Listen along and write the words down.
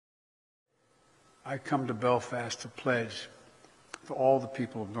I come to Belfast to pledge to all the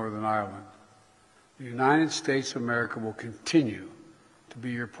people of Northern Ireland, the United States of America will continue to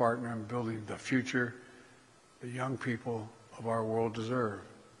be your partner in building the future the young people of our world deserve.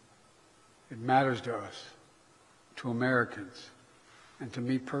 It matters to us, to Americans, and to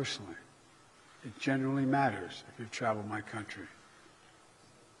me personally. It genuinely matters if you've traveled my country.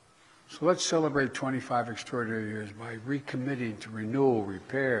 So let's celebrate 25 extraordinary years by recommitting to renewal,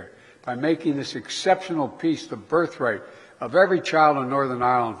 repair, by making this exceptional peace the birthright of every child in Northern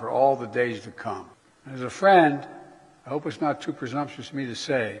Ireland for all the days to come. And as a friend, I hope it's not too presumptuous of me to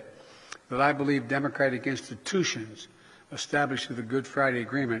say that I believe democratic institutions established through the Good Friday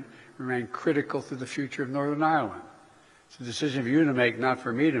Agreement remain critical to the future of Northern Ireland. It's a decision for you to make, not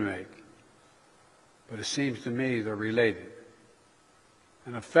for me to make. But it seems to me they're related.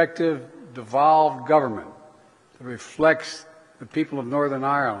 An effective, devolved government that reflects the people of Northern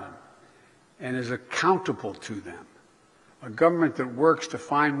Ireland and is accountable to them. A government that works to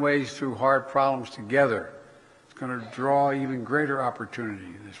find ways through hard problems together is going to draw even greater opportunity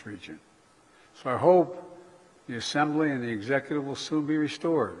in this region. So I hope the Assembly and the Executive will soon be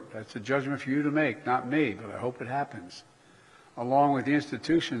restored. That's a judgment for you to make, not me, but I hope it happens. Along with the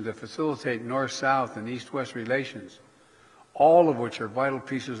institutions that facilitate North-South and East-West relations, all of which are vital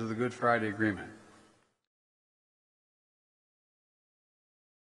pieces of the Good Friday Agreement.